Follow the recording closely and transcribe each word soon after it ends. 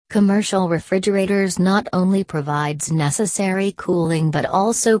Commercial refrigerators not only provides necessary cooling but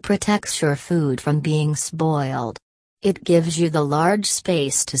also protects your food from being spoiled. It gives you the large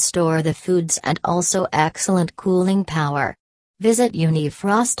space to store the foods and also excellent cooling power. Visit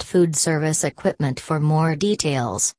Unifrost Food Service Equipment for more details.